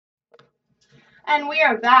And we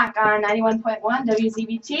are back on 91.1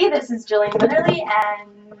 WZBT. This is Jillian Witherly and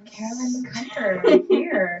Caroline McCumber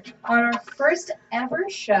here on our first ever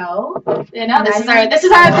show. You know, this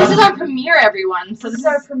is our premiere, everyone. So This is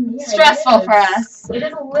our premiere. stressful for us. It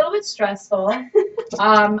is a little bit stressful.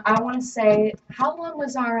 I want to say, how long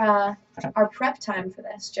was our prep time for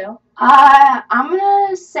this, Jill? I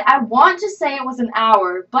want to say it was an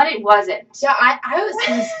hour, but it wasn't. Yeah,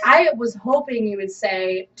 I was hoping you would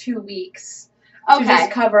say 2 weeks. Okay. To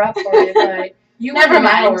just cover up for it, but you went Never an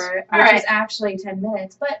mind. hour, All which right. is actually 10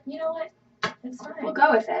 minutes. But you know what? It's fine. We'll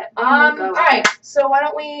go with it. All right. So why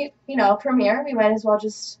don't we, premiere? We might as well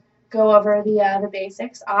just go over the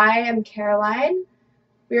basics. I am Caroline.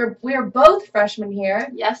 We are both freshmen here.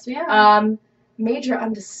 Yes, we are. Major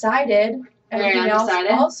undecided. Very Everything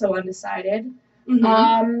undecided. else also undecided.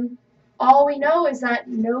 Mm-hmm. All we know is that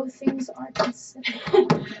no things are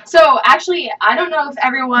considered. So, actually, I don't know if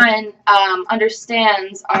everyone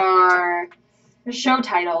understands our show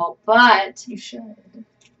title, but You should.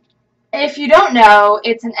 if you don't know,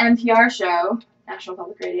 it's an NPR show, National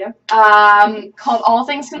Public Radio, called All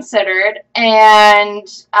Things Considered, and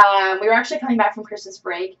we were actually coming back from Christmas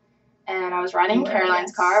break, and I was riding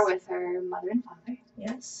Caroline's car with her mother and father.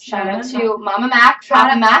 Yes. Shout out to Mama Mac,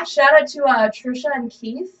 Papa Mac. Shout out to Trisha and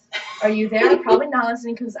Keith. Are you there? Probably not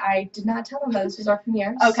listening because I did not tell them that this was our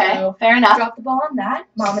premiere. Okay, so fair enough. Drop the ball on that.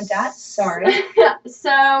 Mom and Dad, sorry.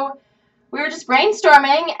 So we were just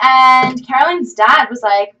brainstorming, and Caroline's dad was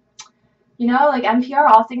like, like NPR,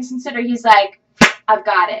 All Things Considered. He's like, I've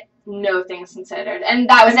got it. No Things Considered. And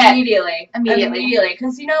that was Immediately. Immediately.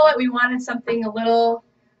 Because you know what? We wanted something a little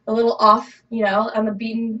off, on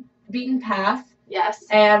the beaten path. Yes.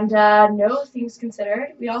 And no Things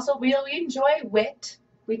Considered. We enjoy wit.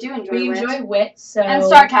 We do enjoy We wit. enjoy wit. So And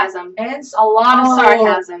sarcasm. And A lot of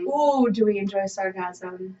sarcasm. Ooh, do we enjoy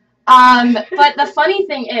sarcasm? But the funny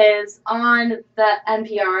thing is, on the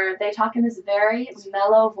NPR, they talk in this very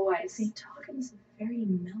mellow voice. They talk in this very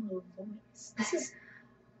mellow voice.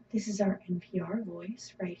 This is our NPR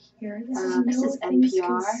voice right here. This is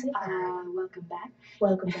NPR. Welcome back.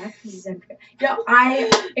 Welcome back. This is NPR.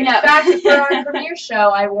 In fact, for our premiere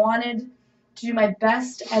show, I wanted to do my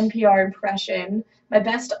best NPR impression, my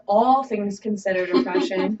best All Things Considered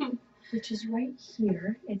impression, which is right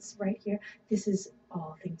here. It's right here. This is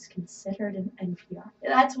All Things Considered in NPR.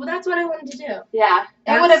 That's what I wanted to do. Yeah,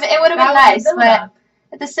 it would have been nice, but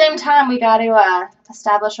at the same time, we got to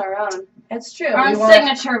establish our own. It's true. Our own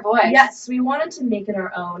signature voice. Yes, we wanted to make it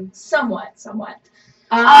our own, somewhat.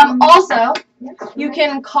 Also, yes, you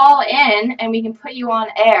can call in and we can put you on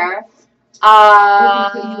air.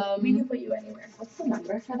 we can put you anywhere. What's the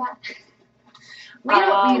number for that?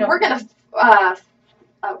 We're gonna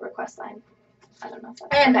request line. I don't know.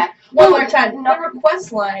 And okay. One more time. No. The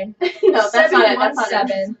request line. No, that's not it. That's not it.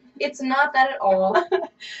 717. It's not that at all.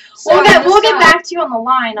 We'll get back to you on the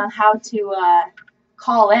line on how to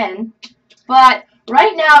call in. But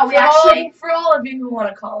right now, for all of you who want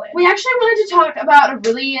to call in, we actually wanted to talk about a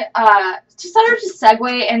really to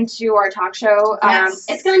segue into our talk show. Yes.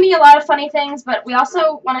 It's going to be a lot of funny things, but we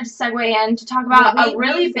also wanted to segue in to talk about a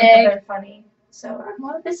really we think big. They're funny. So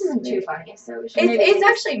this isn't too funny. So it's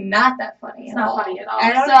actually not that funny. It's not funny at all.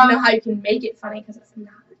 I don't even know how you can make it funny because it's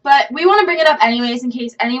not. But we want to bring it up anyways in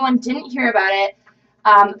case anyone didn't hear about it.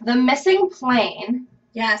 The missing plane.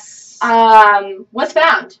 Yes. Was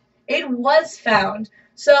found. It was found.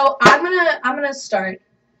 So I'm gonna start.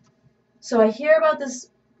 So I hear about this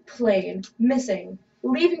plane missing,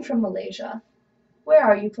 leaving from Malaysia. Where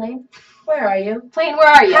are you, plane? Where are you? Plane, where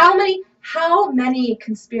are you? How many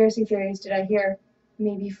conspiracy theories did I hear?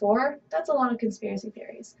 Maybe 4? That's a lot of conspiracy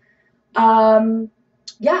theories.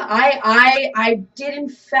 Yeah, I did in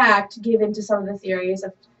fact give into some of the theories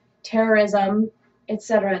of terrorism,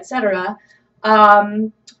 etc., etc.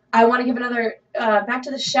 I want to give another, back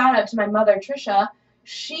to the shout out to my mother, Trisha.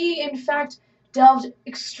 She, in fact, delved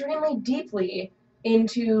extremely deeply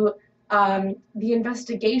into the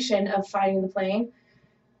investigation of finding the plane.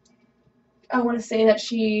 I want to say that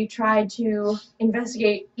she tried to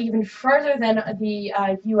investigate even further than the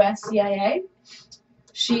U.S. CIA.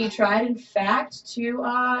 She tried, in fact,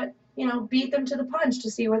 to, beat them to the punch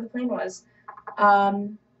to see where the plane was.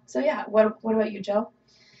 So yeah, what about you, Joe?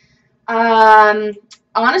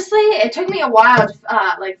 Honestly, it took me a while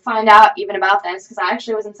to find out even about this because I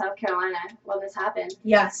actually was in South Carolina when this happened.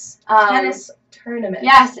 Yes, tennis tournament.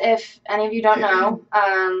 Yes, if any of you don't know,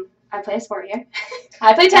 I play a sport here.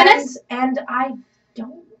 I play tennis, and I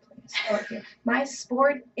don't play a sport here. My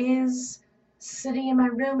sport is sitting in my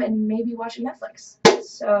room and maybe watching Netflix.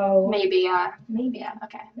 So maybe, maybe. yeah,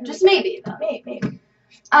 okay, just maybe though. Maybe.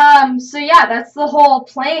 So yeah, that's the whole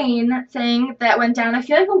plane thing that went down. I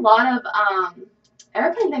feel like a lot of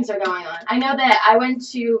airplane things are going on. I know that I went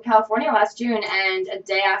to California last June, and a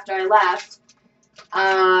day after I left,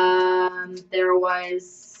 there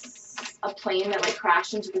was a plane that like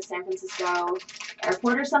crashed into the San Francisco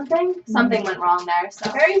airport or something. Something went wrong there.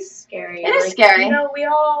 So Very scary. It is scary. You know, we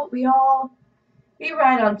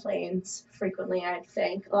ride on planes frequently. I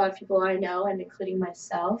think a lot of people I know, and including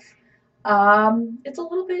myself. It's a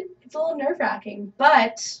little nerve-wracking,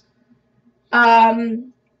 but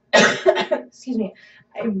excuse me,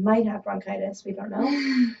 I might have bronchitis. We don't know.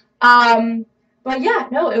 But yeah,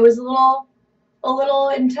 no, it was a little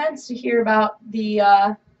intense to hear about the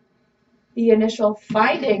initial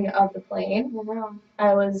finding of the plane.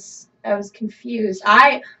 I was confused.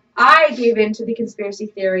 I gave in to the conspiracy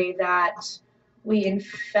theory that we in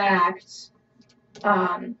fact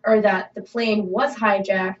or that the plane was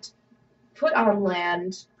hijacked, put on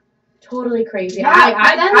land. Totally crazy. Yeah,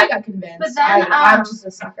 I got convinced. But then, I'm just a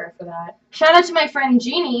sucker for that. Shout out to my friend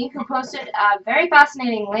Jeannie, who posted a very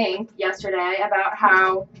fascinating link yesterday about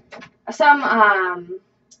how some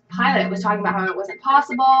pilot was talking about how it wasn't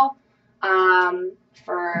possible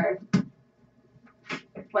for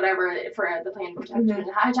whatever, for the plane to have been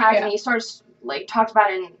hijacked, and he sort of like talked about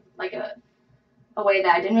it in like a way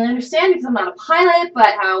that I didn't really understand because I'm not a pilot,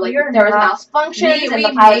 but how like there was malfunctions and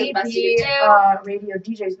the pilot investigated radio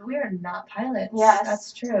DJs, but we are not pilots. Yes,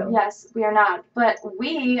 that's true. Yes, we are not. But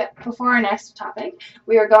before our next topic,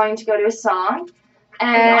 we are going to go to a song,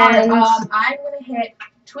 and I'm gonna hit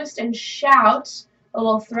 "Twist and Shout," a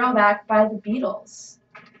little throwback by the Beatles.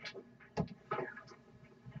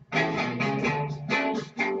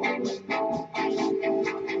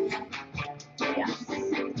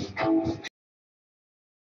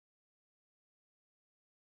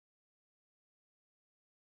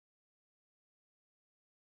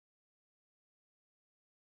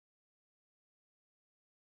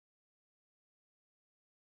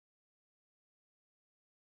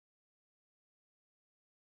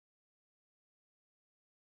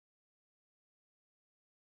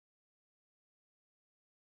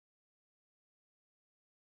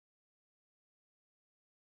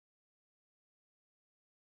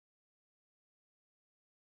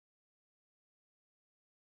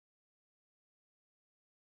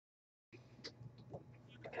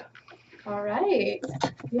 All right,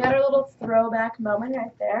 we had our little throwback moment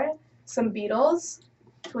right there. Some Beatles,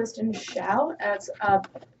 "Twist and Shout." That's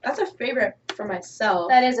a favorite for myself.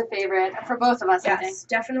 That is a favorite for both of us. Yes, I think.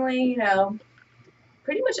 Definitely. You know,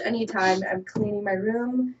 pretty much any time I'm cleaning my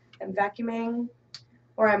room, I'm vacuuming,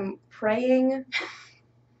 or I'm praying.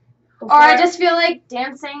 Or I just feel like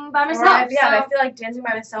dancing by myself. I feel like dancing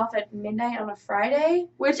by myself at midnight on a Friday.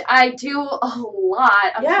 Which I do a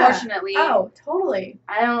lot, unfortunately. Yeah. Oh, totally.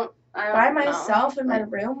 I don't by myself in my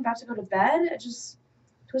room, about to go to bed, I just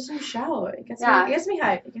twist and shout. It gets me hyped.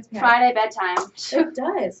 It gets me hyped. Friday bedtime. It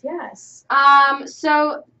does, yes.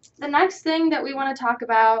 So the next thing that we want to talk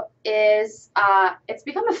about is it's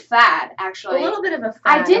become a fad, actually. A little bit of a fad.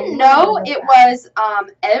 I didn't know it was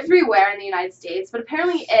everywhere in the United States, but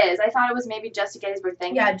apparently it is. I thought it was maybe just a Gettysburg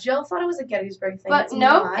thing. Yeah, Jill thought it was a Gettysburg thing. But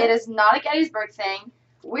no, it is not a Gettysburg thing.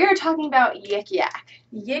 We're talking about Yik Yak.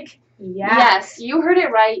 Yik Yak. Yes, you heard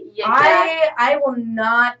it right. Yik Yak. I will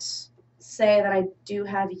not say that I do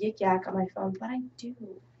have Yik Yak on my phone, but I do.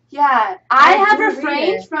 Yeah, I have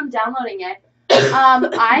refrained from downloading it.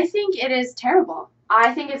 I think it is terrible.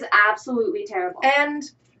 I think it's absolutely terrible. And,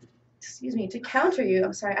 excuse me, to counter you,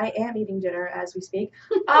 I'm sorry, I am eating dinner as we speak.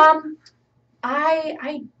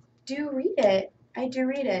 I do read it. I do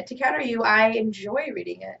read it. To counter you, I enjoy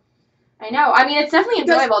reading it. I know. I mean, it's definitely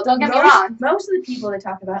enjoyable. Don't get me wrong. Most of the people they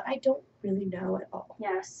talk about, I don't really know at all.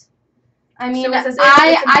 Yes. I mean,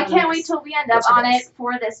 I can't wait till we end up on it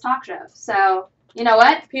for this talk show. So, you know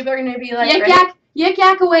what? People are going to be like, Yik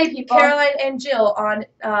yak away, people. Caroline and Jill on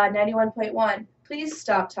 91.1. Please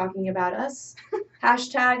stop talking about us.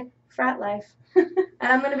 Hashtag frat life. And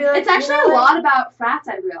I'm going to be like, it's actually a lot about frats,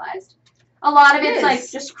 I've realized. A lot of it's like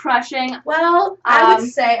just crushing. Well, I would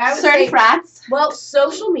say certain frats. Well,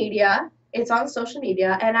 social media. It's on social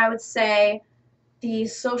media, and I would say the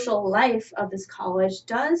social life of this college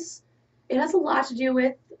it has a lot to do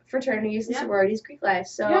with fraternities and sororities, Greek life.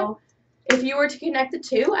 So if you were to connect the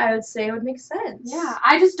two, I would say it would make sense. Yeah,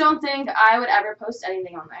 I just don't think I would ever post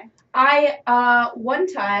anything on there.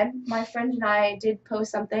 One time, my friend and I did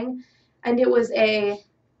post something, and it was a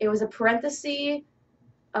parenthesis,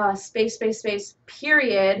 space,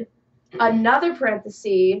 period, another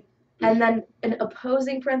parenthesis, and then an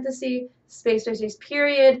opposing parenthesis, space,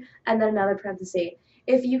 period, and then another parenthesis.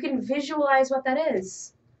 if you can visualize what that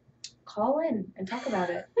is, call in and talk about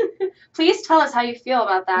it. Please tell us how you feel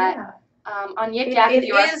about that. Yeah. On Yik It- Yak, it if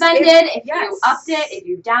you were is- offended, if yes. you upped it, if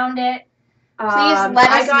you downed it. Please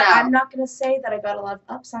let us know. I'm not gonna say that I got a lot of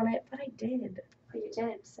ups on it, but I did. But you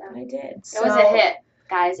did, so. But I did. It was a hit,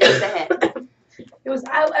 guys. It was a hit. It was.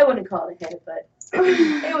 I wouldn't call it a hit, but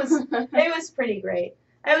it was pretty great.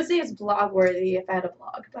 I would say it's blog worthy if I had a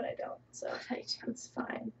blog, but I don't, so it's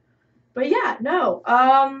fine. But yeah, no.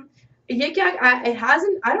 Yik Yak, it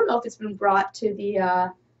hasn't. I don't know if it's been brought to the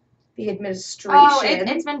administration. Oh,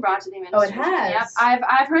 it's been brought to the administration. Oh, it has. Yep,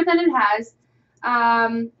 I've heard that it has.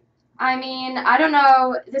 I mean, I don't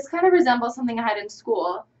know. This kind of resembles something I had in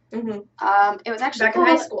school. Mm-hmm. It was actually Back in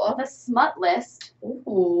called high school. the Smut List.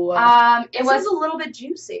 Ooh. It was a little bit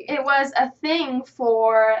juicy. It was a thing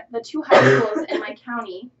for the 2 high schools in my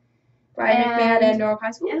county. Brian McMahon and Norwalk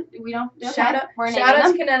High School. Yeah, we don't. Okay. Shout out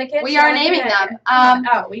to Connecticut. We are naming them.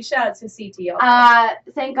 We shout out to CT.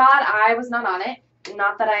 Thank God I was not on it.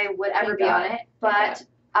 Not that I would ever be on it, but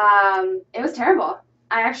it was terrible.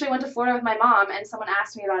 I actually went to Florida with my mom, and someone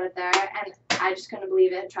asked me about it there, and I just couldn't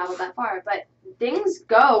believe it had traveled that far. But things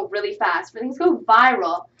go really fast. Things go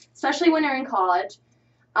viral, especially when you're in college.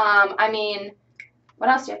 I mean, what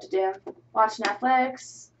else do you have to do? Watch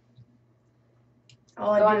Netflix. Go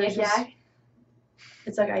on Yik Yak.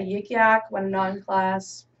 It's like a Yik Yak when I'm not in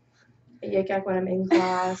class, a Yik Yak when I'm in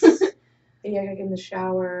class, a Yik Yak in the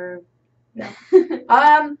shower. No.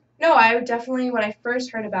 No, I would definitely, when I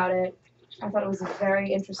first heard about it, I thought it was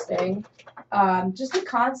very interesting. Just the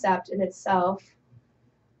concept in itself,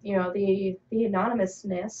 you know, the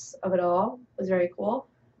anonymousness of it all was very cool.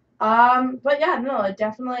 But yeah, no, it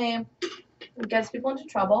definitely gets people into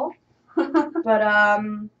trouble. But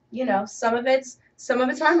you know, some of it's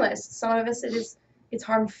harmless. Some of it's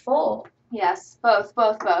harmful. Yes, both.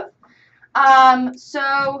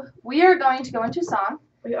 So we are going to go into a song.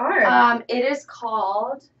 We are. It is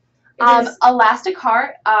called Elastic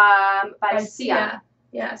Heart by Sia.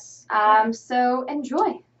 Yes. So enjoy.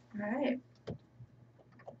 All right.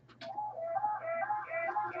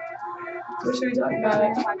 What should we talk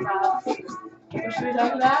about? What should we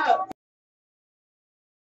talk about?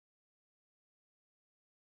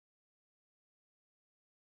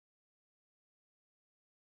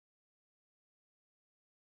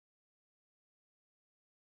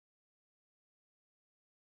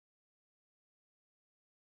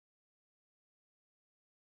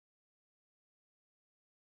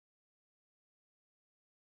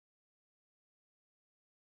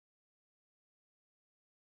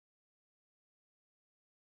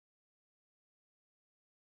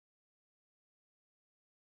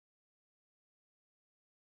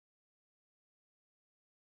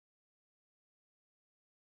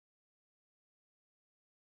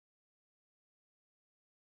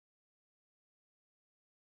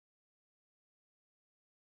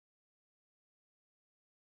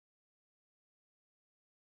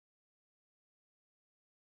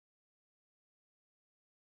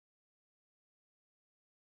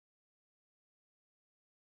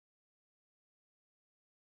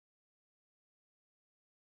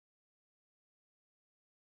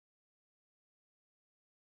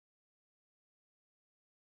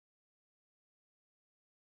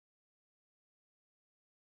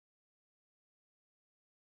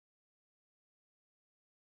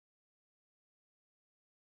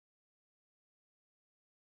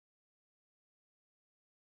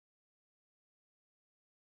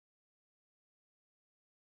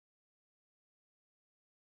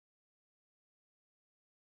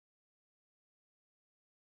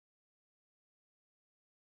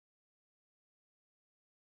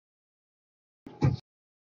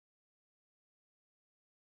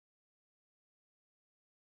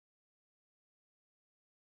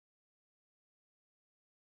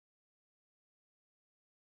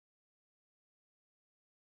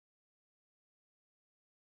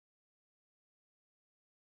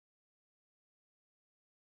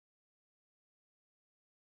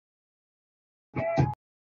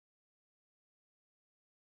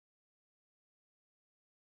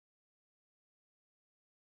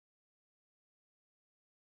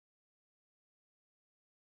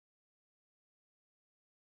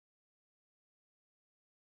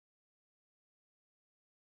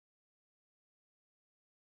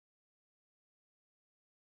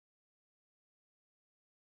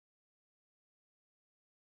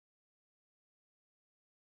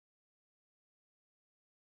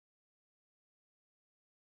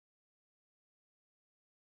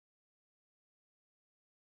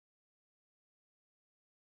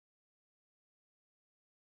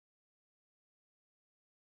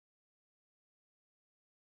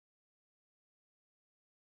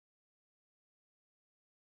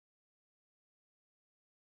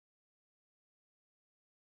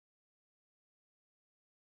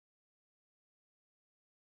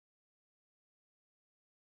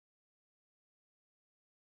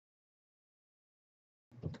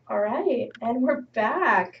 All right, and we're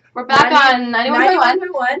back. We're back on 91.1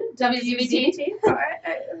 91.1 WZBT. All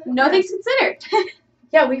right. No things considered.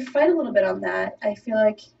 Yeah, we fight a little bit on that. I feel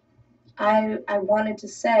like I wanted to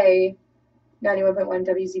say 91.1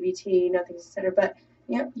 WZBT, no things considered, but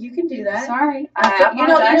yeah, you can do that. Sorry. You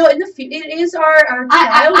know, in the it is our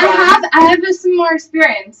trial run. I have some more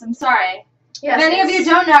experience. I'm sorry. Yes, if any of you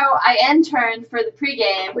don't know, I interned for the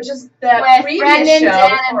pregame, which is the with previous Brendan, show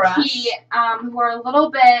Dan, for and us. Pete, who are a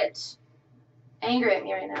little bit angry at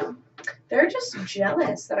me right now. They're just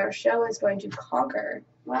jealous that our show is going to conquer.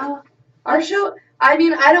 Well, Our show, I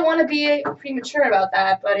mean, I don't want to be premature about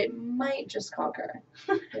that, but it might just conquer.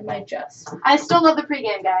 It might just. I still love the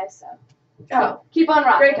pregame, guys. So Oh, keep on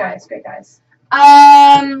rocking. great guys.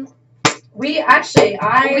 We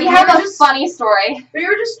have a funny story. We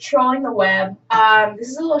were just trolling the web. This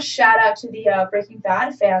is a little shout out to the Breaking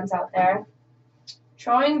Bad fans out there.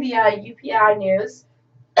 Trolling the UPI news.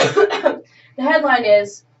 The headline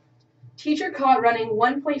is, teacher caught running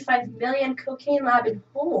 1.5 million cocaine lab in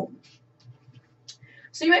home.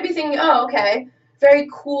 So you might be thinking, oh, okay, very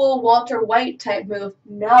cool Walter White type move.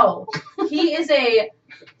 No, he is a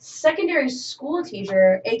secondary school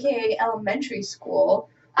teacher, aka elementary school.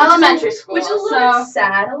 Which is a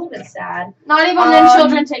little bit sad. Not even when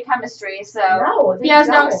children take chemistry, so no, he has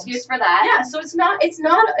no excuse for that. Yeah, so it's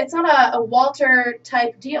not a Walter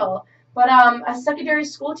type deal. But a secondary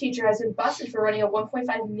school teacher has been busted for running a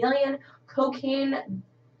 $1.5 million cocaine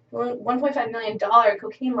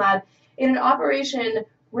lab in an operation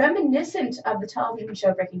reminiscent of the television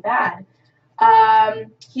show Breaking Bad.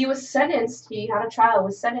 He was sentenced. He had a trial.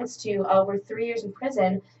 Was sentenced to over 3 years in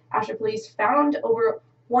prison after police found over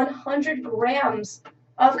 100 grams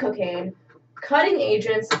of cocaine, cutting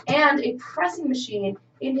agents, and a pressing machine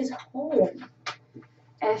in his home.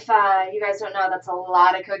 If you guys don't know, that's a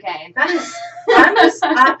lot of cocaine. That is,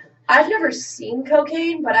 I've never seen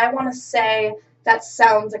cocaine, but I want to say that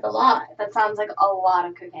sounds like a lot. That sounds like a lot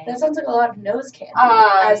of cocaine. That sounds like a lot of nose candy,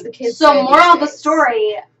 as the kids say. So moral of the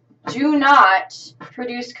story, do not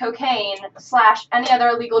produce cocaine / any other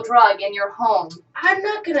illegal drug in your home. I'm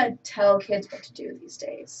not going to tell kids what to do these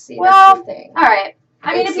days. See, well, that's the thing. All right.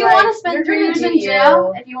 I mean, if you want to spend 3 years in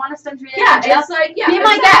jail, be my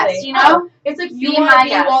guest, you know? It's like you want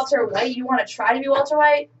to be Walter White, you want to try to be Walter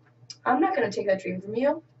White. I'm not going to take that dream from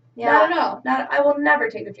you. Yeah. Not at all. I will never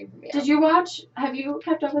take the dream from you. Have you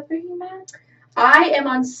kept up with Breaking Bad? I am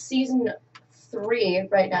on season 3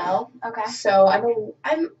 right now. Okay. So I'm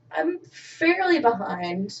fairly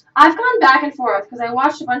behind. I've gone back and forth because I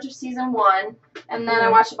watched a bunch of season 1 and then I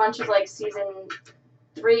watched a bunch of like season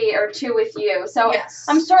 3 or 2 with you. So yes.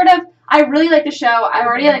 I really like the show. I've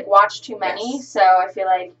already like watched too many, so I feel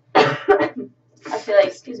like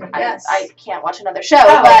excuse me. Yes. I can't watch another show.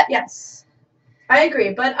 But yes, I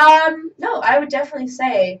agree. But no, I would definitely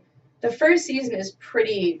say the first season is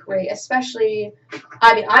pretty great. Especially,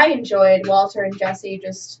 I mean, I enjoyed Walter and Jesse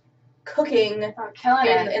just cooking in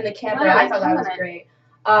the camper. I thought that was great.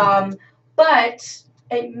 But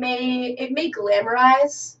it may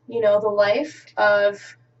glamorize, the life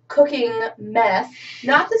of cooking meth.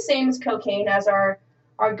 Not the same as cocaine, as our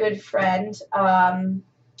good friend, the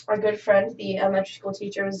elementary school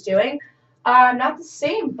teacher, was doing. Not the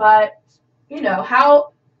same, but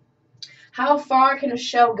how far can a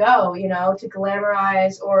show go? To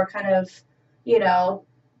glamorize or kind of,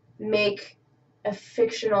 make a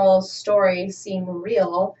fictional story seem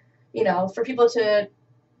real. For people to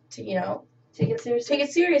take it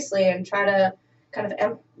seriously and try to kind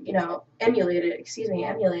of emulate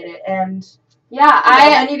it, and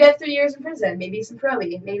and you get 3 years in prison, maybe some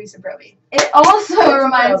probie. It also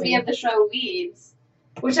reminds me of the show Weeds,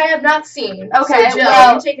 which I have not seen. Okay, so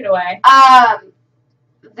Jill, you take it away.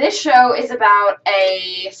 This show is about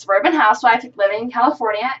a suburban housewife living in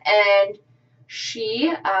California, and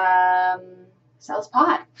she sells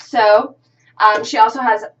pot. So she also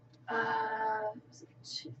has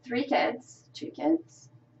 3 kids. 3 kids.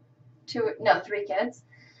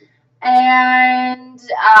 And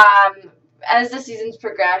as the seasons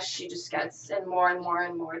progress, she just gets in more and more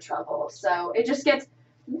and more trouble. So it just gets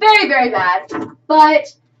very, very bad.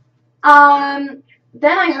 But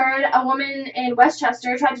then I heard a woman in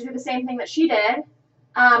Westchester tried to do the same thing that she did.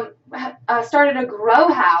 Started a grow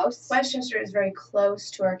house. Westchester is very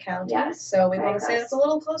close to our county, yes, so we want to say it's a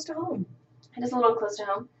little close to home. It is a little close to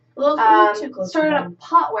home. A little too close started to home. a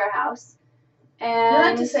pot warehouse. And we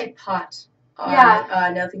like to say pot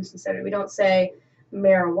on No Things Considered. We don't say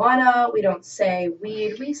marijuana. We don't say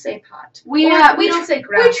weed. We say pot. We don't say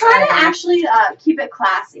grass. We try to actually keep it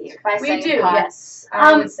classy by saying pot. Yes.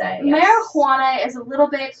 I would say yes. Marijuana is a little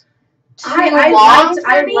bit long for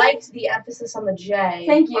I me. liked the emphasis on the J.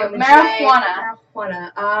 Thank you. On the Marijuana.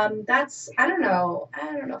 Marijuana. That's, I don't know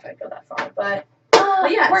if I'd go that far, but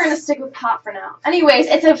yes. We're gonna stick with pop for now. Anyways,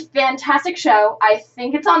 it's a fantastic show. I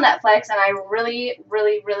think it's on Netflix, and I really,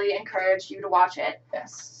 really, really encourage you to watch it.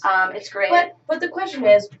 Yes. It's great. But the question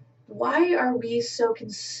is, why are we so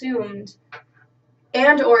consumed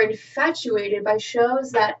and or infatuated by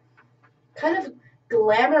shows that kind of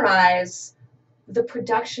glamorize the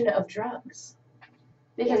production of drugs?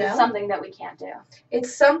 Because it's something that we can't do.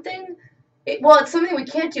 It's something. It's something we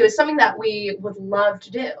can't do. It's something that we would love to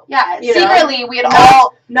do. Yeah, you secretly know? we'd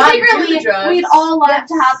all love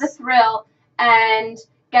to have the Yes. thrill and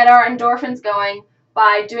get our endorphins going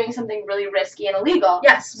by doing something really risky and illegal.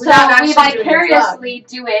 Yes. So we vicariously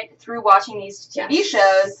do it through watching these TV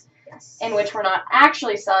shows in which we're not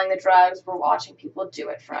actually selling the drugs. We're watching people do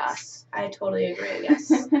it for us. I totally agree.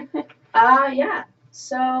 Yes. Yeah.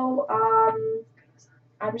 So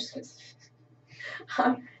I'm just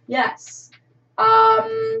gonna. Yes.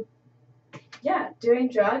 Yeah, doing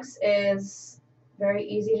drugs is very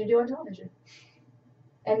easy to do on television.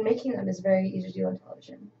 And making them is very easy to do on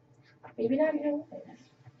television. Maybe not in real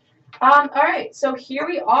life. Alright, so here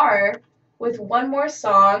we are with one more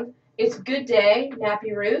song. It's Good Day,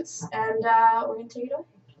 Nappy Roots, and we're gonna take it away.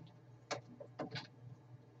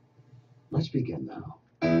 Let's begin now.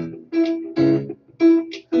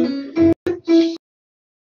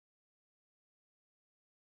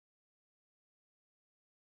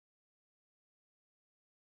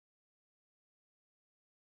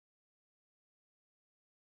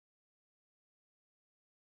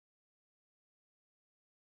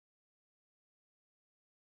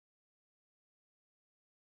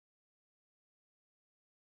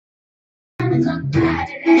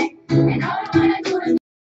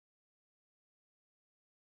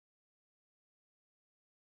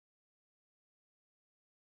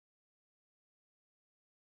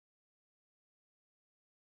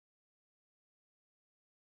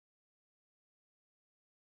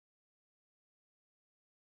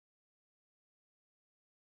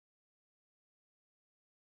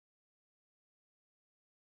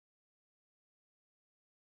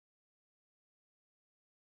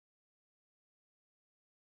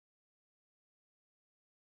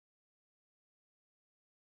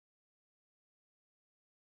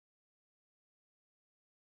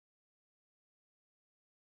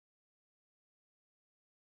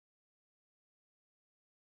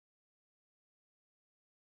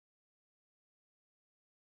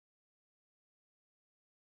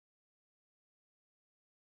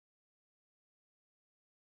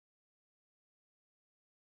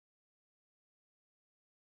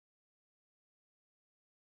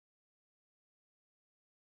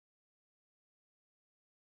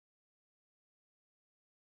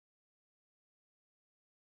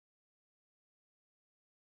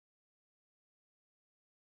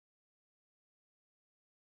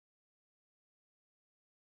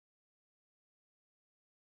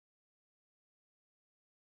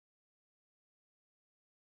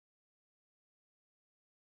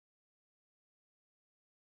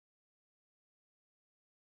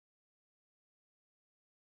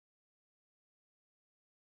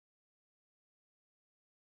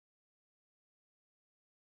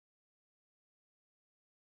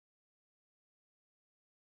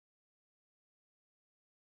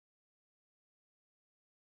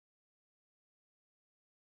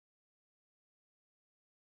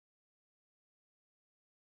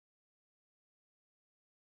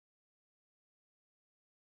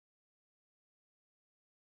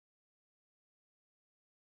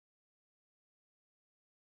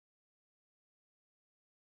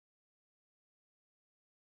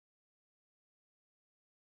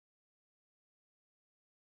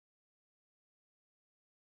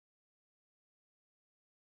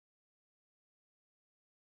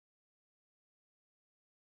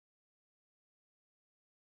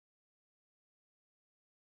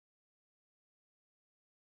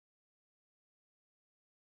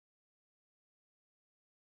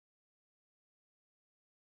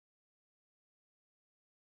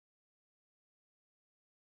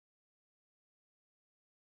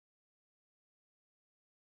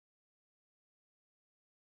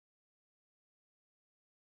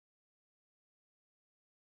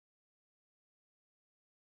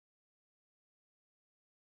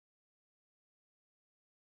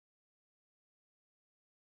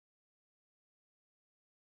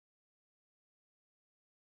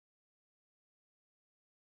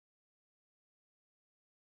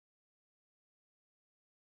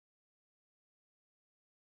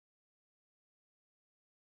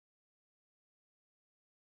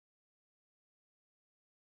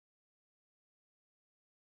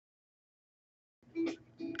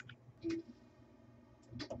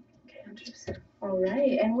 All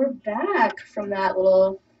right, and we're back from that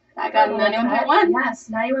little. Back on little 91.1. Yes,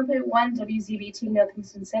 91.1 WZBT.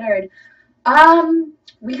 Nothing's considered.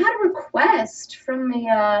 We had a request from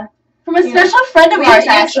the From a special friend of ours,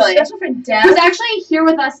 actually. Special friend Dev. Who's actually here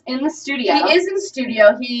with us in the studio. He is in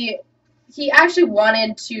studio. He actually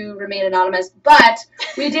wanted to remain anonymous, but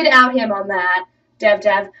we did out him on that. Dev.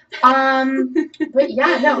 But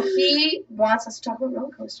yeah, no, he wants us to talk about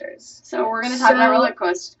roller coasters. So we're gonna talk about roller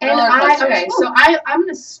coasters. And I'm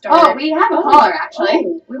gonna start. Oh, we have a caller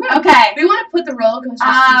actually. We want to put the roller coasters.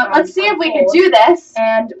 Let's see if we can do this.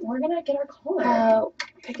 And we're gonna get our caller.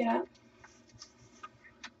 Pick it up.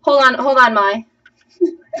 Hold on, Mai.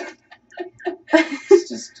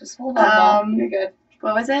 just hold on, Mom. You're good.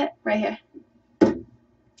 What was it? Right here.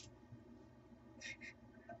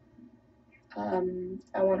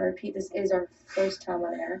 I want to repeat, this is our first time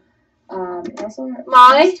on air. Also our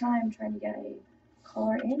Molly? first time trying to get a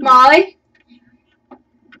caller in. Molly?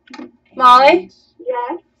 Molly?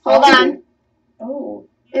 Yes. Hold on. Oh.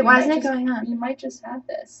 Why isn't it going on? You might just have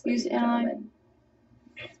this. Use analog.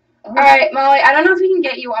 Oh. Alright, Molly, I don't know if we can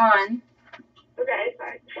get you on. Okay,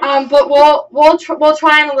 sorry. But we'll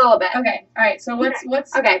try in a little bit. Okay. All right. So what's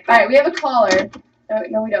Okay. All right. We have a caller.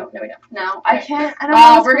 No, we don't. No, I can't. I don't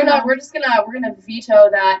know. We're just gonna veto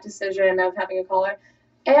that decision of having a caller,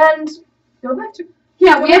 and go back to.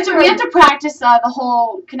 Yeah, we have to practice the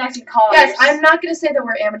whole connected callers. Yes, I'm not gonna say that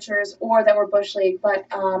we're amateurs or that we're Bush League, but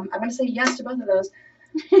I'm gonna say yes to both of those.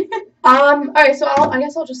 All right. So I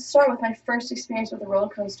guess I'll just start with my first experience with a roller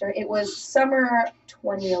coaster. It was summer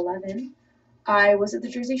 2011. I was at the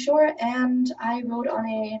Jersey Shore and I rode on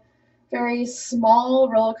a very small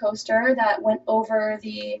roller coaster that went over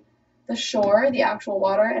the shore, the actual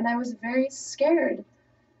water, and I was very scared.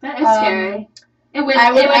 That is scary. It went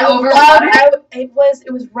over water? water? It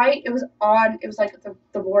was like the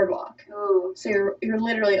boardwalk. Ooh. So you're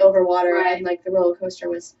literally over water, Right. and like the roller coaster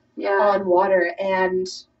was Yeah. on water, and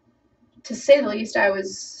to say the least, I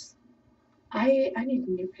needed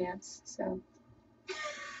new pants, so.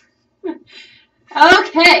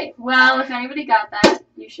 Okay. Well, if anybody got that,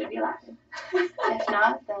 you should be laughing. If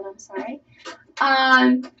not, then I'm sorry.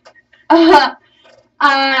 I'm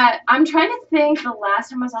trying to think the last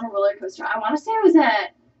time I was on a roller coaster. I want to say it was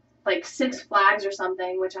at like Six Flags or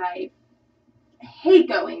something, which I hate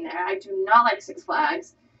going there. I do not like Six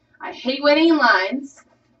Flags. I hate waiting in lines,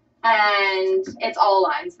 and it's all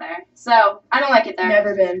lines there. So I don't like it there.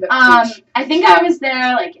 Never been, but I think I was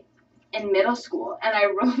there like in middle school, and I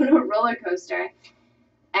rode a roller coaster,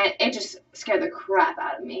 and it just scared the crap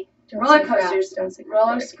out of me. Roller coasters.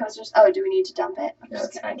 Oh, do we need to dump it? I'm No,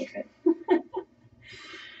 just it's fine. kidding.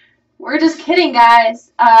 We're just kidding,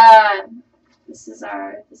 guys. This is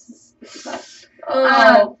us.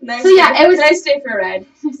 Oh, nice. So yeah, it was nice day for a ride.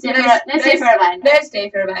 Nice day for a ride. Nice day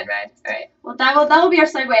for a ride. All right. Well, that will be our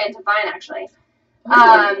segue into Vine, actually.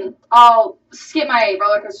 Oh. I'll skip my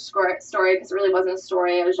roller coaster story because it really wasn't a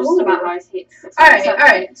story. It was just about how I hate Six All Flags.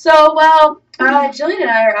 right. So, well, Jillian and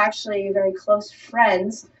I are actually very close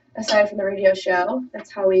friends, aside from the radio show.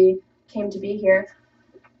 That's how we came to be here.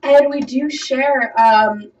 And we do share,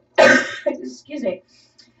 excuse me,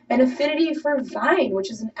 an affinity for Vine,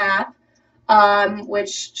 which is an app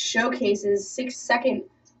which showcases 6-second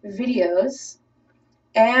videos.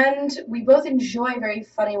 And we both enjoy very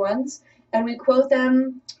funny ones. And we quote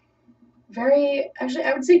them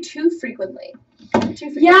I would say too frequently.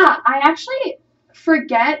 Yeah, I actually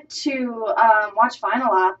forget to watch Vine a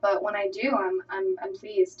lot, but when I do, I'm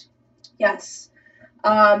pleased. Yes.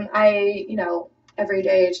 Every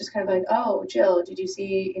day it's just kind of like, oh, Jill, did you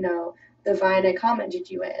see, the Vine I commented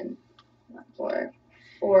you in? Or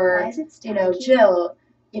Why is it Jill,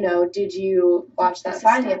 did you watch that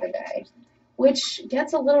Vine the other day? Which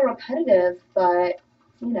gets a little repetitive, but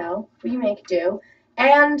we make do.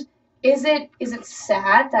 And is it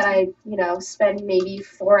sad that I, spend maybe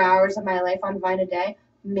 4 hours of my life on Vine a day?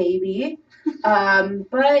 Maybe.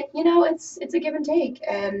 But it's a give and take,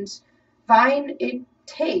 and Vine, it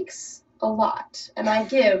takes a lot, and I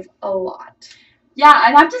give a lot. Yeah,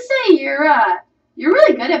 I'd have to say you're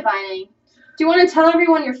really good at Vining. Do you want to tell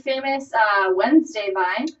everyone your famous Wednesday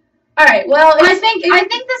Vine? All right. Well, I think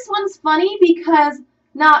this one's funny because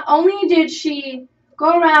not only did she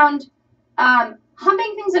go around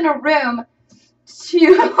humping things in a room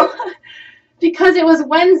because it was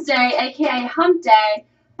Wednesday, aka Hump Day,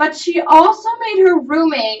 but she also made her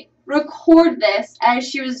roommate record this as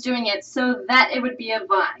she was doing it so that it would be a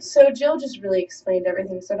Vine. So Jill just really explained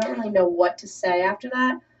everything, so I don't really know what to say after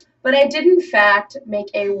that. But I did, in fact, make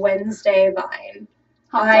a Wednesday Vine.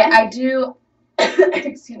 I do,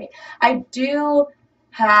 excuse me, I do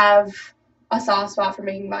have a soft spot for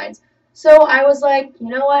making vines. So I was like, you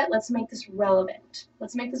know what? Let's make this relevant.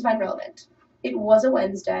 Let's make this vine relevant. It was a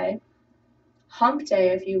Wednesday, hump day,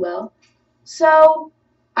 if you will. So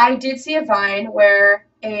I did see a vine where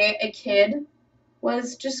a kid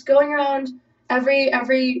was just going around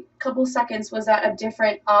every couple seconds was at a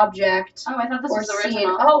different object. Oh, I thought this or was scene.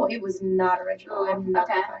 original. Oh, it was not original. Oh, I'm not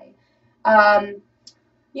okay. funny.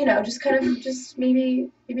 You know, just kind of just maybe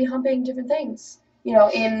humping different things. You know,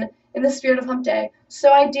 in the spirit of hump day.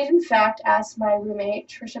 So I did in fact ask my roommate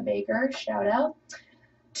Trisha Baker, shout out,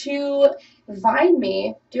 to vine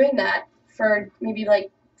me doing that for maybe like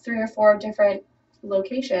 3 or 4 different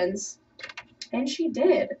locations, and she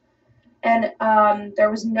did. And there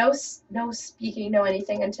was no speaking, no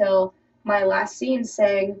anything until my last scene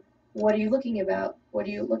saying, "What are you looking about? What are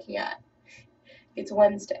you looking at? It's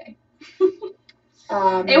Wednesday."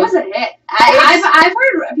 It was a hit. I've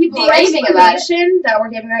heard people raving about it. The explanation that we're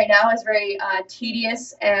giving right now is very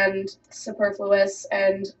tedious and superfluous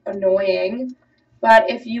and annoying. But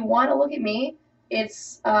if you want to look at me,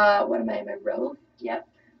 it's what am I? Am I Rogue? Yep.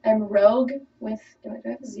 I'm Rogue with. Do I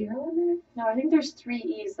have a 0 in there? No, I think there's 3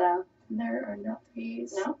 E's though. There are not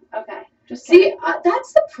 3's. No? Okay. Just See,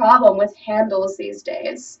 that's the problem with handles these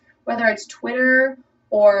days. Whether it's Twitter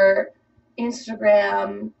or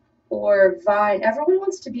Instagram or Vine, everyone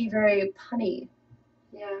wants to be very punny.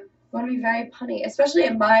 Yeah. Want to be very punny, especially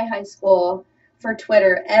in my high school. For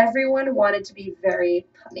Twitter, everyone wanted to be very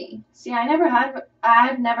punny. See, I've never had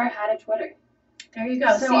a Twitter. There you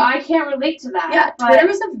go. So See, I can't relate to that. yeah, but, Twitter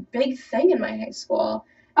was a big thing in my high school.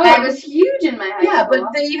 Oh, and- it was huge in my high Yeah, school.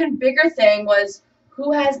 but the even bigger thing was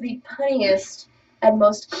who has the punniest and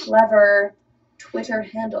most clever Twitter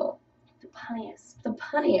handle. The punniest. The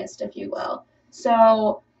punniest, if you will.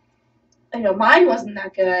 So, you know, mine wasn't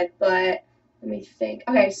that good, but let me think.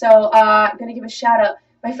 Okay, so I'm going to give a shout out.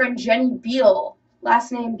 My friend Jenny Beal,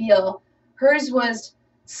 last name Beal, hers was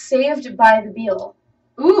Saved by the Beal.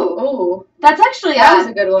 Ooh. Ooh, That's actually that was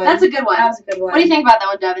a good one. That's a good one. That was a good one. What do you think about that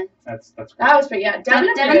one, Devin? That's great. That was pretty, yeah.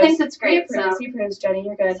 Devin Devin thinks it's great, He approves, Jenny,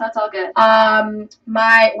 you're good. So it's all good. One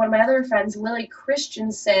of my other friends, Lily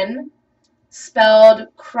Christensen, spelled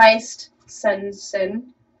Christ-sen,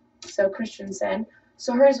 so Christensen.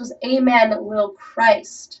 So hers was Amen Lil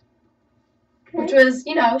Christ, which was,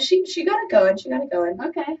 you know, she got it going. She got it going.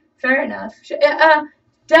 Okay. Fair enough.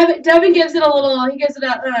 Devin gives it a little. He gives it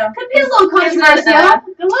a. Could be a little gives it controversial. a-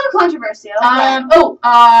 A little controversial.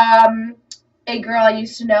 A girl I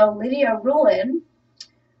used to know, Lydia Rulin.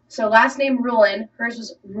 So last name Rulin. Hers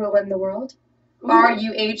was Rulin the World. Ruhlin, Rulin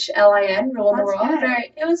the That's World. good.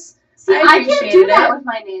 Very. It was. See, I can't do appreciated that it. with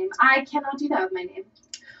my name. I cannot do that with my name.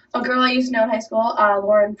 A girl I used to know in high school,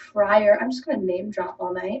 Lauren Pryor. I'm just gonna name drop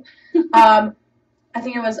all night. I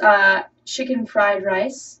think it was chicken fried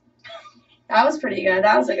rice. That was pretty good.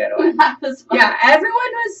 That was a good one. That was fun. Yeah, everyone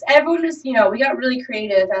was, you know, we got really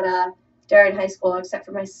creative at Darien High School, except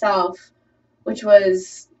for myself, which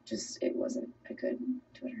was just, it wasn't a good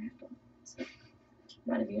Twitter handle. So, I'm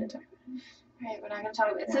not even gonna talk about it. Right, we're not gonna talk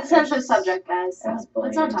about it. It's Yeah, a sensitive it's- subject, guys. That was So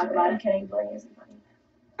bullying. let's not talk about I'm it. kidding, bullying isn't funny.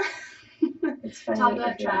 It's funny Talk if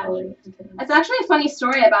about you're trash. bullied. I'm kidding. It's actually a funny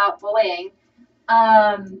story about bullying.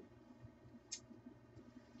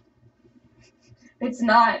 It's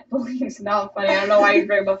not. Bullying's not funny. I don't know why you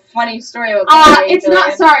bring up a funny story about bullying. It's not.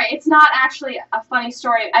 Julian. Sorry, it's not actually a funny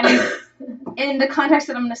story. I mean, in the context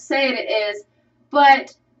that I'm going to say it is,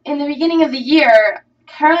 but in the beginning of the year,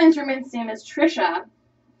 Caroline's roommate's name is Trisha,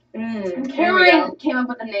 and Here we go. Caroline came up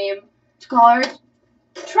with a name to call her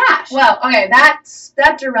Trash. Well, okay, that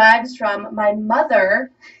derives from my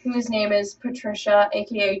mother, whose name is Patricia,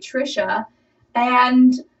 aka Trisha,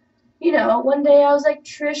 and you know, one day I was like,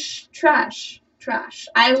 Trish, trash.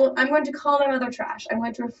 I'm going to call my mother Trash. I'm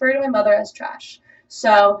going to refer to my mother as Trash.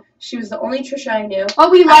 So she was the only Trisha I knew. But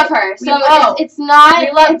we love her, so love- it's not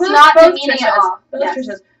We love it's not both demeaning Trishas. at all. Both Yes.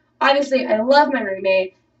 Trishas. Obviously, I love my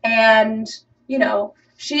roommate, and you know,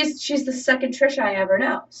 she's the second Trisha I ever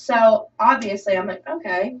know. So obviously, I'm like,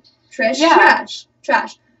 okay, Trish, Yeah.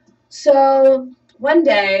 trash. So one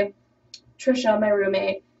day, Trisha, my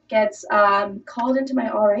roommate, gets called into my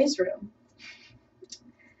RA's room.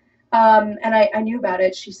 And I knew about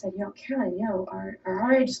it. She said, Caroline, our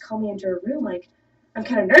RA just called me into her room. Like, I'm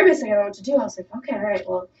kind of nervous. I don't know what to do. I was like, okay, all right,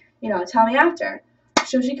 well, tell me after.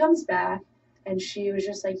 So she comes back, and she was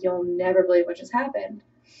just like, you'll never believe what just happened.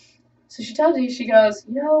 So she tells me, she goes,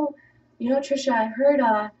 Trisha, I heard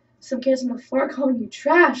some kids on the floor calling you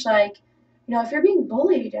trash. Like, if you're being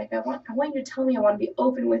bullied, like, I want you to tell me. I want to be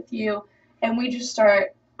open with you. And we just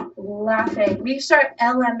start laughing. We start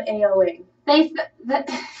LMAOing.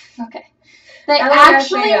 Okay. They LMFAO.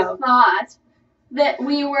 actually thought that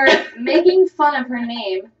we were making fun of her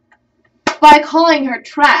name by calling her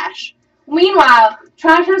Trash. Meanwhile,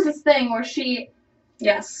 Trash has this thing where she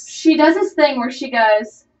does this thing where she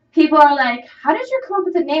goes, people are like, how did you come up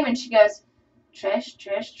with the name? And she goes, trash,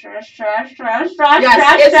 trash, trash, trash, trash, trash,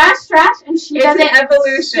 Yes, trash, trash, and she does an it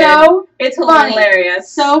evolution. so It's funny. hilarious.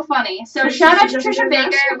 So funny. So Trisha, shout out to Trisha, Trisha Trisha,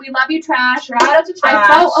 Baker. We love you, Trash. Shout out to Trash. I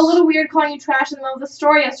felt a little weird calling you Trash in the middle of the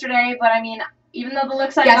story yesterday, but I mean, even though the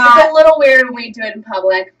looks I Yes, got, it's a little weird when we do it in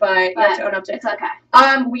public, but you have to own up to it. it's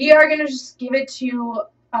okay. We are gonna just give it to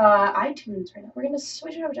iTunes right now. We're gonna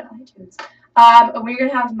switch it over to iTunes. We're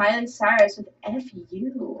gonna have Miley Cyrus with FU,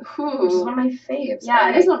 which is one of my faves. Yeah,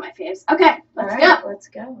 it is one of my faves. Okay, let's go. Let's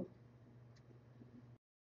go.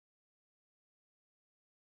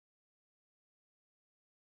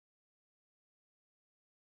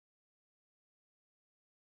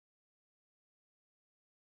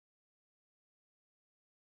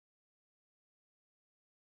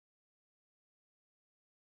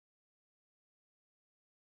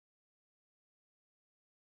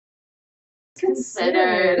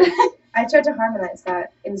 Considered. I tried to harmonize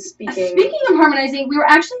that in speaking. Speaking of harmonizing, we were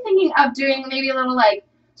actually thinking of doing maybe a little like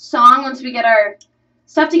song once we get our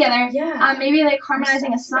stuff together. Yeah. Maybe like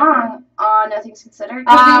harmonizing a song on All Things Considered.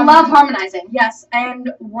 Because we love harmonizing. Yes,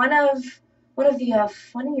 and one of the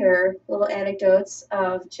funnier little anecdotes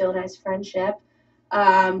of Jill and I's friendship.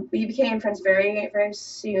 We became friends very, very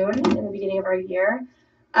soon in the beginning of our year,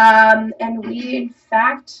 and we in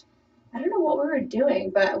fact, I don't know what we were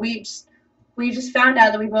doing, but we just found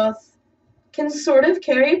out that we both can sort of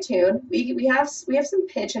carry a tune. We have some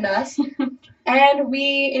pitch in us, and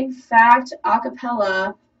we in fact a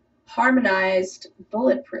cappella harmonized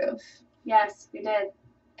Bulletproof. Yes, we did.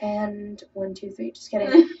 And 1, 2, 3. Just kidding.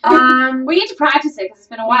 We need to practice it because it's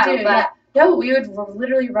been a while. Yeah. No, we would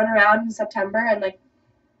literally run around in September and like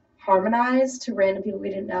harmonize to random people we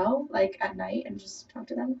didn't know, like at night, and just talk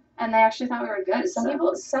to them. And they actually thought we were good. Some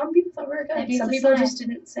people thought we were good. Maybe Some it's a people sign. just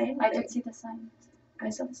didn't say anything. I did see the sign. I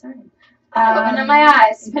saw the sign. I opened up my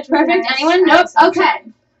eyes. Pitch perfect. Anyone? Nope. Okay.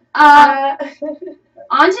 Uh,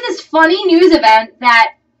 On to this funny news event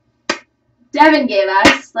that Devin gave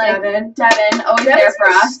us. Like Devin, always there for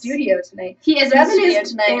in the us. studio tonight. He is Devin in the studio is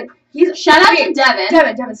tonight. He's Shout out to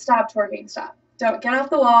Devin. Devin, stop twerking. Stop. Don't get off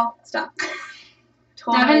the wall. Stop.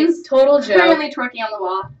 Devin's total joke. currently twerking on the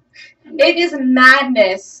wall. It is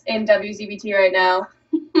madness in WZBT right now.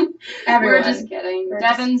 Everyone. We're just kidding.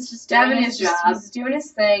 Devin's just doing Devin his is job. he's doing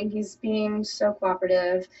his thing. He's being so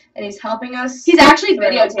cooperative, and he's helping us. He's actually through.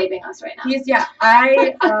 videotaping us right now.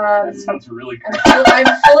 That sounds really cool. I'm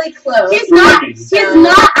fully clothed. He's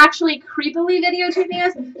not actually creepily videotaping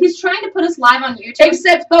us. He's trying to put us live on YouTube.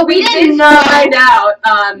 Except, but we didn't know. find out.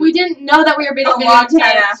 We didn't know that we were being a long time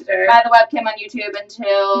videotaped after. by the webcam on YouTube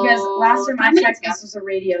until Because last time I 5 minutes checked, ago. this was a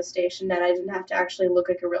radio station, and I didn't have to actually look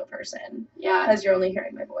like a real person. Yeah. Because you're only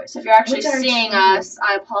hearing my voice. So if you're actually Which I'm seeing trying- us,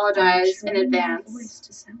 I apologize in I'm trying my advance. voice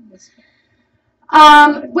to sound this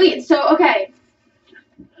way. Wait. So okay.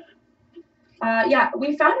 Yeah,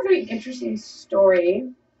 we found a very interesting story.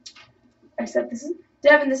 Except this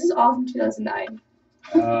is all from 2009.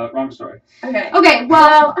 Wrong story. Okay. Okay.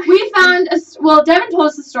 Well, we found Devin told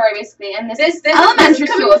us the story basically, and this elementary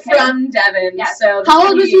is school coming from Devin. Yes. So How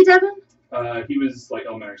old was he, Devin? He was like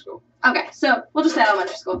elementary school. Okay, so we'll just say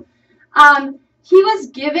elementary school. He was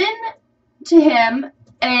given to him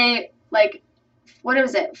a, like, what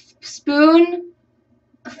was it? Spoon,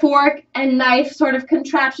 fork, and knife sort of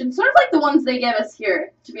contraption. Sort of like the ones they give us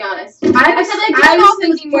here, to be honest. I was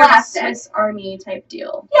thinking more plastic. Swiss Army type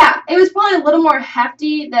deal. Yeah, it was probably a little more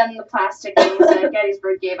hefty than the plastic things that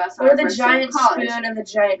Gettysburg gave us on Or our the first day of giant college. spoon and the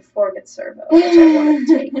giant fork at Servo, which I want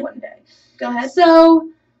to take one day. Go ahead. So,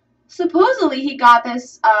 supposedly he got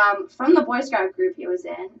this from the Boy Scout group he was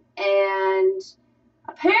in, and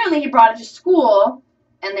apparently he brought it to school,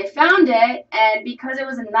 and they found it, and because it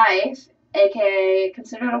was a knife, aka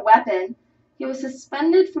considered a weapon, he was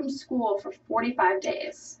suspended from school for 45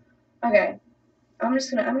 days. Okay, I'm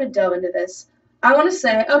gonna delve into this. I want to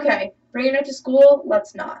say, okay, bring a knife to school.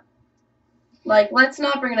 Let's not. Let's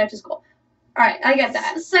not bring a knife to school. All right, I get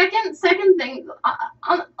that. Second thing,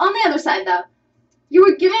 on the other side though, you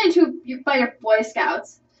were given it by your Boy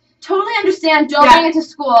Scouts. Totally understand, don't bring it to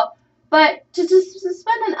school. But to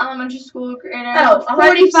suspend an elementary school grader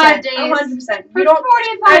 45 days. 100%. You don't.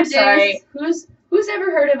 45 I'm days. sorry. Who's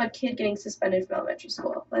ever heard of a kid getting suspended from elementary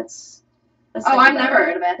school? Let's Oh, think I've about never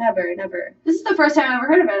heard of it. Never. This is the first time I've ever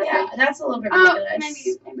heard of it. I Yeah, think. that's a little bit Oh,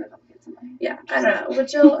 ridiculous. maybe a couple kids somewhere. Yeah, I don't know.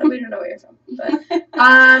 We don't know where you're from,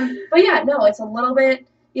 but yeah, no, it's a little bit.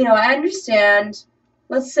 I understand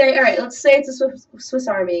let's say it's a Swiss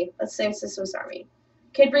Army. Let's say it's a Swiss Army.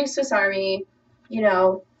 Kid brings Swiss Army,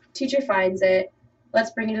 teacher finds it.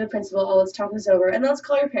 Let's bring it to the principal. Oh, let's talk this over. And then let's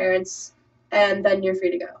call your parents, and then you're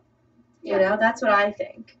free to go. That's what I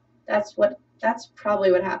think. That's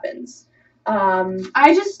probably what happens.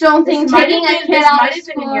 I just don't think taking a kid out of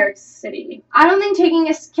school. In New York City. I don't think taking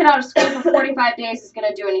a kid out of school for 45 days is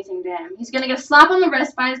going to do anything to him. He's going to get a slap on the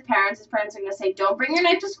wrist by his parents. His parents are going to say, don't bring your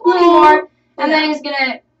knife to school anymore. And then he's going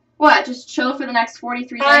to, just chill for the next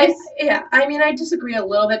 43 days? I disagree a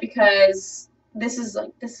little bit because this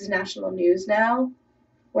is national news now,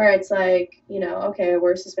 where it's like, okay,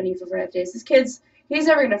 we're suspending you for 45 days. This kid's, he's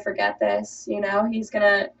never going to forget this, he's going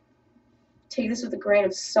to take this with a grain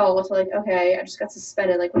of salt, like, okay, I just got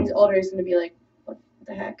suspended. Like, when he's older, he's going to be like, what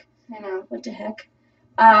the heck? I know. What the heck?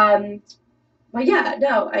 But yeah,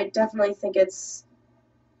 no, I definitely think it's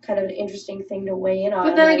kind of an interesting thing to weigh in on.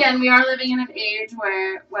 But then again, we are living in an age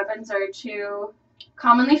where weapons are too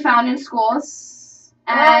commonly found in schools,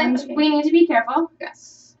 and we need to be careful.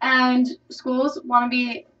 Yes. And schools want to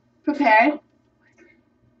be prepared.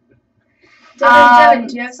 Devin,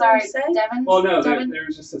 do you have something to say? Devin. Well, no, there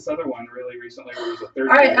was just this other one really recently where there was a third.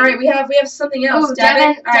 All right, we have something else. Ooh,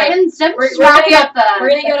 Devin. Devin's we're wrapping up the. We're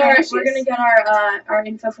gonna get our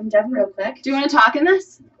info from Devin real quick. Do you want to talk in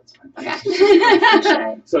this? No, that's fine.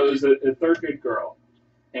 Okay. So it was a third grade girl,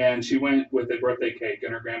 and she went with a birthday cake,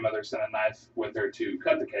 and her grandmother sent a knife with her to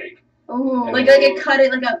cut the cake. Ooh. Like a cut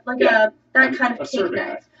it that kind of cake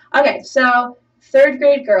knife. Okay, so third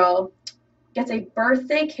grade girl gets a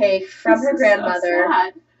birthday cake from her grandmother. So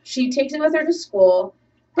sad. She takes it with her to school.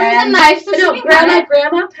 Brings a knife so she can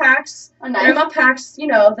grandma packs a knife. Grandma packs,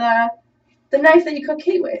 the knife that you cook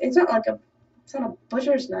cake with. It's not a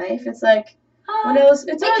butcher's knife. It's like one of those.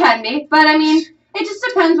 It can be, but I mean, it just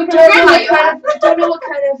depends what kind of grandma you have. Don't know what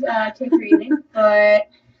kind of cake you're eating, but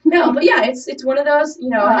no, but yeah, it's one of those.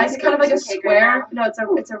 It's kind of like a square. No,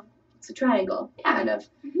 it's a triangle, kind of.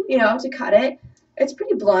 To cut it. It's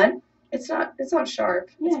pretty blunt. It's not sharp.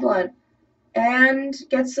 It's blunt. And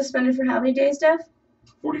gets suspended for how many days, Dev?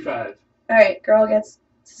 45. All right, girl gets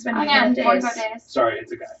suspended for how many days? 45 days. Sorry,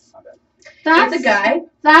 it's a guy. My bad. That's a guy.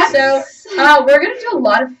 So we're gonna do a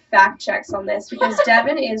lot of fact checks on this because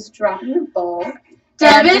Devin is dropping the ball.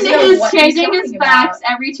 Devin is changing his facts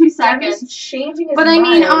every 2 seconds. Devin's changing his But I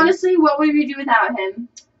mind. mean, honestly, what would we do without him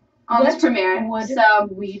on this premiere? What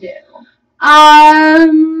would we do?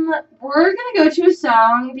 We're gonna go to a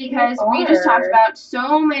song because we just talked about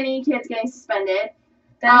so many kids getting suspended.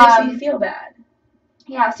 That makes me feel bad.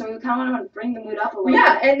 Yeah, so we kind of want to bring the mood up a little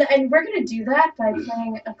Yeah, bit. and we're gonna do that by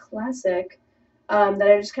playing a classic that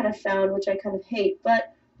I just kind of found, which I kind of hate,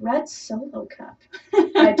 but Red Solo Cup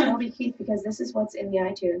by Toby Keith, because this is what's in the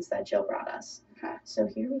iTunes that Jill brought us. Okay. So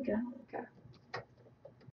here we go. Okay.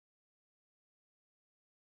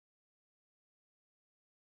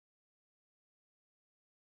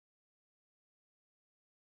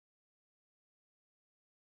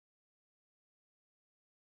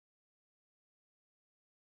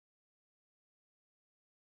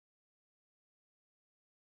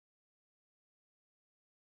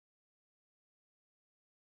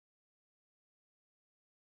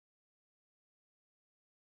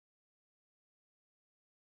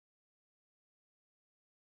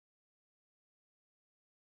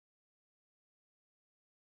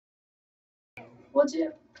 We'll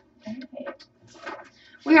do. Okay.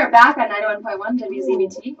 We are back on 91.1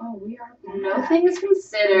 WZBT. Oh, we are back. No things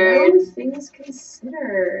considered. No things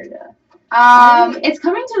considered. It's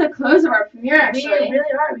coming to the close of our premiere, actually. We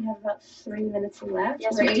really are. We have about 3 minutes left.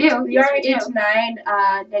 Yes, we do. We are 8 to 9,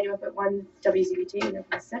 91.1 WZBT, no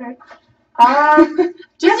considered.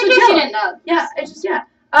 Just in case you didn't know.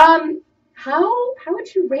 How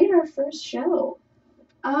would you rate our first show?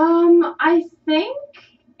 I think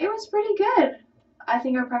it was pretty good. I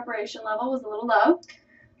think our preparation level was a little low.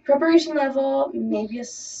 Preparation level, maybe a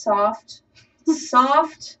soft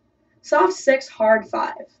 6, hard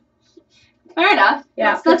 5. Fair enough.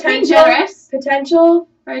 Yeah. That's being generous. Potential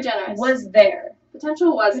Very generous. was there.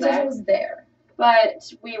 Potential was there.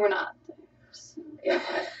 But we were not there.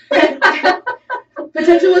 Yeah.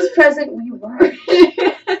 Potential was present. We weren't.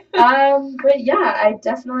 But yeah, I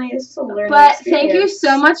definitely, this is a learning experience. Thank you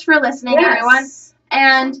so much for listening, everyone.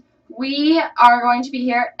 And we are going to be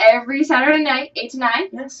here every Saturday night, 8 to 9.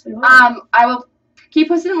 Yes, we will. I will keep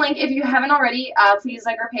posting the link. If you haven't already, please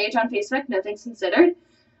like our page on Facebook, No Things Considered.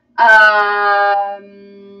 Like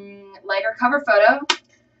our cover photo.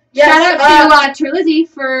 Yes, Shout out to Lizzie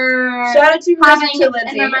for shout out to having Lizzie.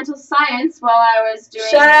 environmental science while I was doing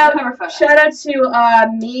Shout the cover photo. Shout out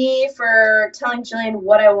to me for telling Jillian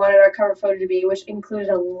what I wanted our cover photo to be, which included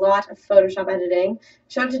a lot of Photoshop editing.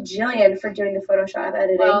 Shout out to Jillian for doing the Photoshop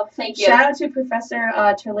editing. Well, thank you. Shout out to Professor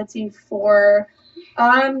Terlizzi for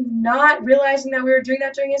not realizing that we were doing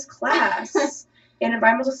that during his class in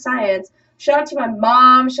environmental science. Shout out to my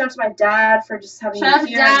mom. Shout out to my dad for just having Shout out me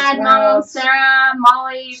to here as Dad, well. Mom, Sarah,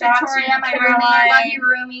 Molly, Shout out to Victoria, my Caroline. roomie. Love you,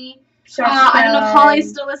 roomie. Shout out to I don't know if Caroline. Holly's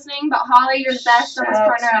still listening, but Holly, you're the best Shout office out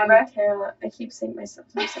partner to ever. Caroline. I keep saying myself.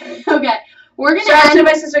 I'm sorry. Okay, we're gonna Shout out to end.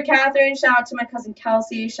 my sister Catherine. Shout out to my cousin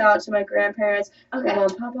Kelsey. Shout out to my grandparents. Okay. Mom,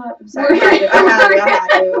 Papa. I'm sorry. We're, I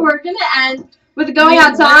had to. we're gonna end with a going We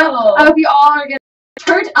out song. will. I hope you all are getting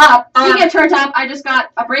turned up. Speaking of turned up, I just got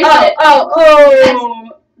a bracelet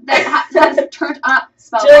that's turned up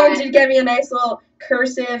spelled Jillian on it. did get me a nice little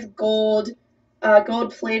cursive gold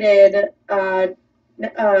plated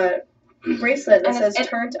bracelet that And says it-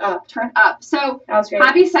 "turned up." Turned up. So That was great.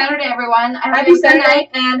 happy Saturday, everyone. I hope Happy you have a good Saturday,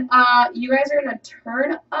 night. and you guys are gonna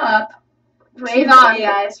turn up Rave on,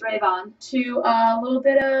 guys. Rave on. to a little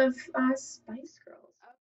bit of Spice